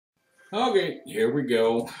Okay, here we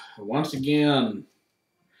go. Once again,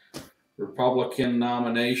 Republican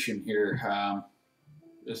nomination here.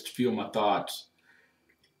 Just to fuel my thoughts.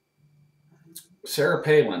 Sarah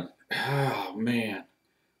Palin. Oh, man.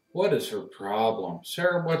 What is her problem?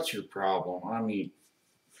 Sarah, what's your problem? I mean,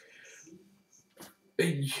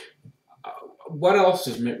 eh, what else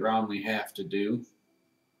does Mitt Romney have to do?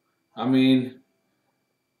 I mean,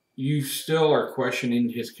 you still are questioning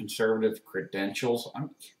his conservative credentials.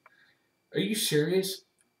 Are you serious?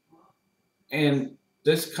 And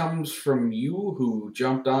this comes from you who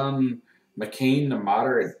jumped on McCain, the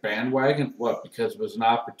moderate bandwagon, what, because it was an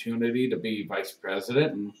opportunity to be vice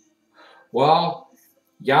president? And, well,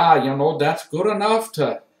 yeah, that's good enough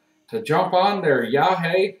to jump on there. Yeah,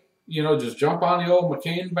 hey, just jump on the old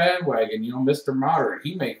McCain bandwagon, Mr. Moderate.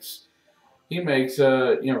 He makes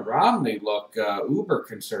Romney look uber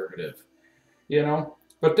conservative,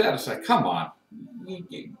 But that's like, come on,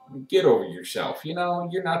 get over yourself.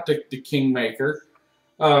 You're not the kingmaker.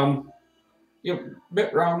 Um,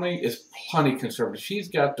 Mitt Romney is plenty conservative. He's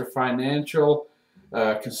got the financial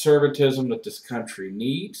conservatism that this country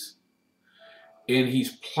needs, and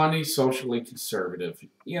he's plenty socially conservative.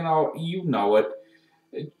 You know it.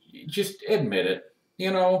 Just admit it.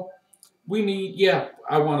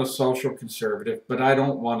 I want a social conservative, but I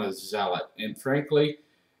don't want a zealot. And frankly,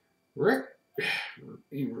 Rick,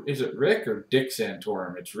 is it Rick or Dick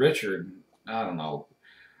Santorum? It's Richard. I don't know.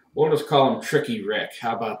 We'll just call him Tricky Rick.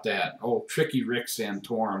 How about that? Oh, Tricky Rick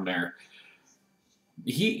Santorum there.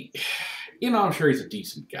 I'm sure he's a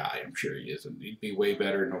decent guy. I'm sure he is. He'd be way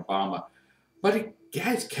better than Obama. But the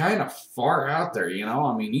guy's kind of far out there,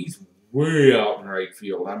 I mean, he's way out in right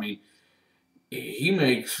field. I mean, he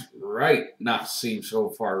makes right not seem so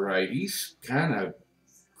far right. He's kind of,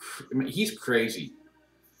 he's crazy,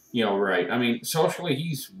 right. I mean, socially,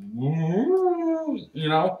 he's,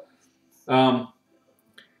 um,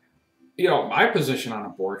 my position on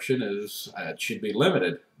abortion is it should be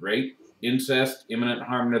limited. Rape, incest, imminent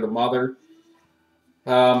harm to the mother.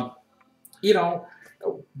 Um, you know,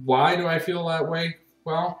 why do I feel that way?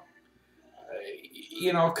 Well,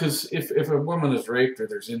 because if a woman is raped or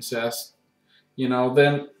there's incest,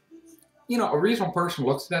 then, a reasonable person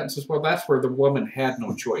looks at that and says, well, that's where the woman had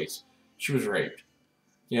no choice. She was raped.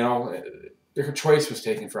 Her choice was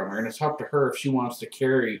taken from her, and it's up to her if she wants to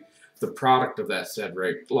carry the product of that said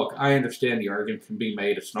rape. Look, I understand the argument can be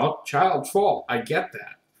made. It's not the child's fault. I get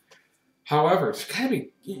that. However, it's got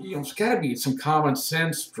to be some common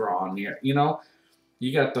sense drawn here. You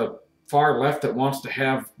got the far left that wants to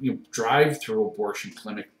have drive-through abortion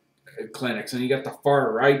clinics, and you got the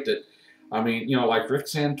far right that, I mean, like Rick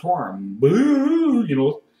Santorum, boo,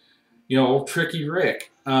 Tricky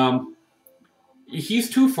Rick. He's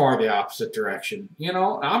too far the opposite direction.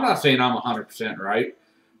 I'm not saying I'm 100% right,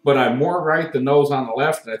 but I'm more right than those on the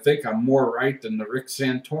left, and I think I'm more right than the Rick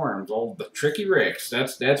Santorums, the Tricky Ricks.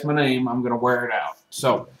 That's my name. I'm going to wear it out.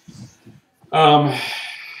 So,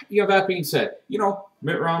 that being said,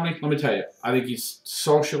 Mitt Romney, let me tell you, I think he's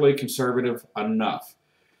socially conservative enough.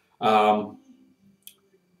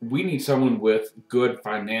 We need someone with good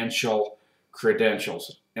financial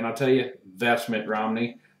credentials. And I'll tell you, that's Mitt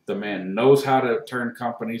Romney. The man knows how to turn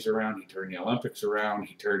companies around. He turned the Olympics around.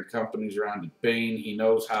 He turned companies around at Bain. He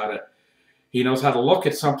knows how to look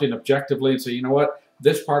at something objectively and say, you know what,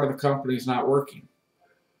 this part of the company is not working.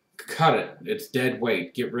 Cut it. It's dead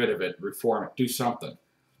weight. Get rid of it. Reform it. Do something.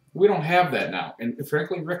 We don't have that now. And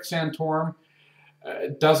frankly, Rick Santorum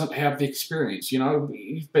doesn't have the experience.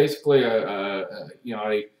 He's basically a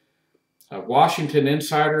Washington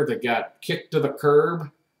insider that got kicked to the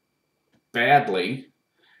curb badly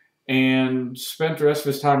and spent the rest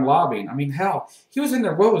of his time lobbying. I mean, hell, he was in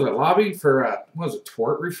there, lobbying for,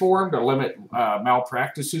 tort reform to limit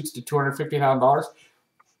malpractice suits to $250,000.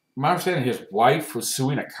 My understanding, his wife was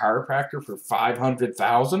suing a chiropractor for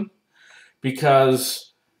 $500,000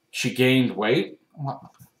 because she gained weight.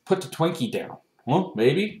 Put the Twinkie down. Well,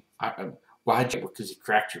 maybe. Why'd you? Because you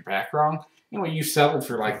cracked your back wrong? You settled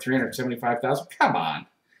for like $375,000. Come on.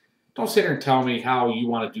 Don't sit here and tell me how you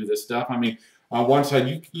want to do this stuff. I mean, on one side,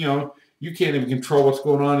 you can't even control what's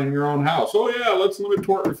going on in your own house. Oh, yeah, let's limit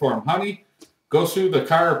tort reform. Honey, go sue the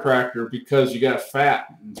chiropractor because you got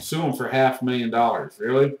fat and sue him for $500,000.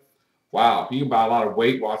 Really? Wow. You can buy a lot of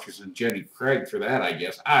Weight Watchers and Jenny Craig for that, I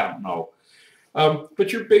guess. I don't know.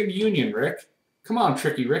 But you're big union, Rick. Come on,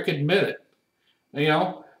 Tricky Rick, admit it.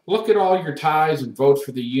 Look at all your ties and vote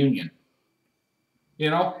for the union.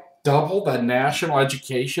 Double the National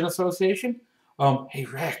Education Association. Hey,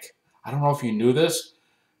 Rick, I don't know if you knew this,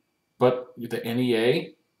 but the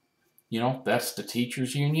NEA, that's the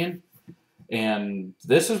teachers union. And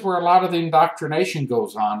this is where a lot of the indoctrination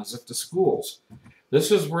goes on, is at the schools.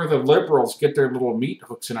 This is where the liberals get their little meat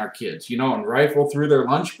hooks in our kids, you know, and rifle through their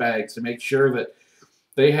lunch bags to make sure that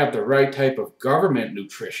they have the right type of government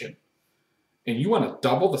nutrition. And you want to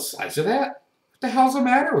double the size of that? What the hell's the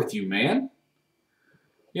matter with you, man?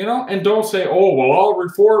 You know, and don't say, oh, well, I'll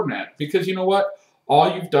reform that. Because you know what?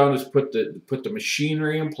 All you've done is put the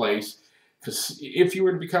machinery in place. Because if you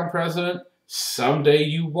were to become president, someday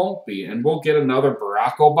you won't be. And we'll get another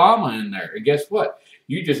Barack Obama in there. And guess what?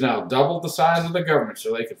 You just now doubled the size of the government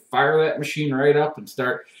so they could fire that machine right up and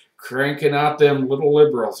start cranking out them little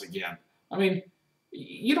liberals again. I mean,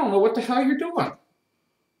 you don't know what the hell you're doing.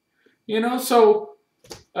 You know, so,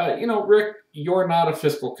 you know, Rick, you're not a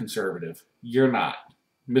fiscal conservative. You're not.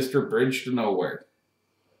 Mr. Bridge to nowhere.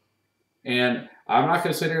 And I'm not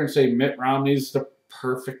going to sit here and say Mitt Romney's the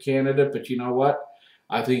perfect candidate, but you know what?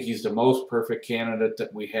 I think he's the most perfect candidate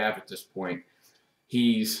that we have at this point.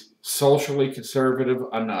 He's socially conservative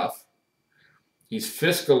enough. He's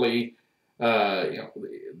fiscally, you know,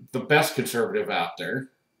 the best conservative out there.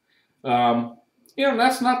 You know,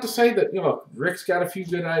 that's not to say that, you know, Rick's got a few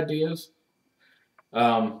good ideas.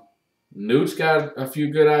 Newt's got a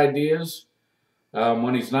few good ideas.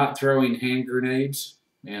 When he's not throwing hand grenades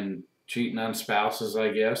and cheating on spouses,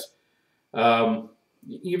 I guess.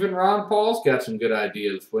 Even Ron Paul's got some good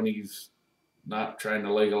ideas when he's not trying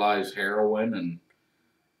to legalize heroin and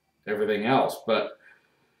everything else. But,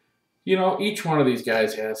 you know, each one of these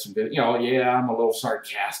guys has some good, you know, yeah, I'm a little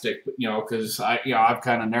sarcastic, but, you know, because I've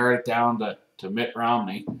kind of narrowed it down to Mitt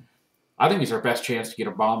Romney. I think he's our best chance to get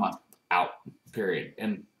Obama out, period.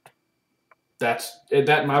 And that, in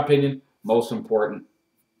my opinion, most important,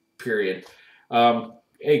 period.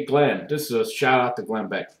 Hey, Glenn, this is a shout out to Glenn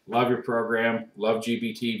Beck. Love your program, love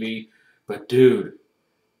GBTV, but dude,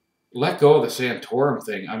 let go of the Santorum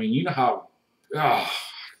thing. I mean, you know how,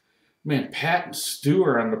 man, Pat and Stu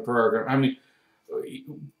are on the program. I mean,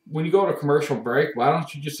 when you go to commercial break, why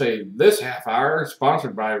don't you just say, this half hour is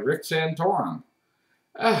sponsored by Rick Santorum?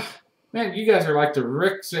 Man, you guys are like the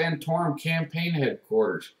Rick Santorum campaign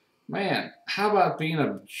headquarters. Man, how about being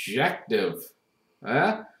objective?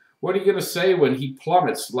 Huh? What are you going to say when he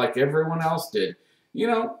plummets like everyone else did? You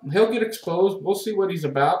know, he'll get exposed. We'll see what he's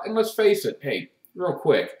about. And let's face it, hey, real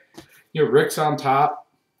quick, you know, Rick's on top,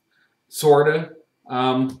 sort of.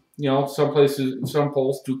 You know, some places, some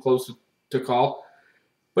polls too close to call.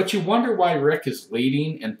 But you wonder why Rick is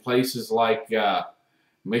leading in places like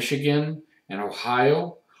Michigan and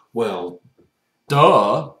Ohio. Well,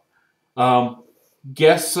 duh.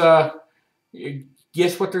 Guess what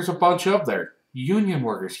there's a bunch of there? Union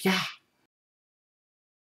workers. Yeah,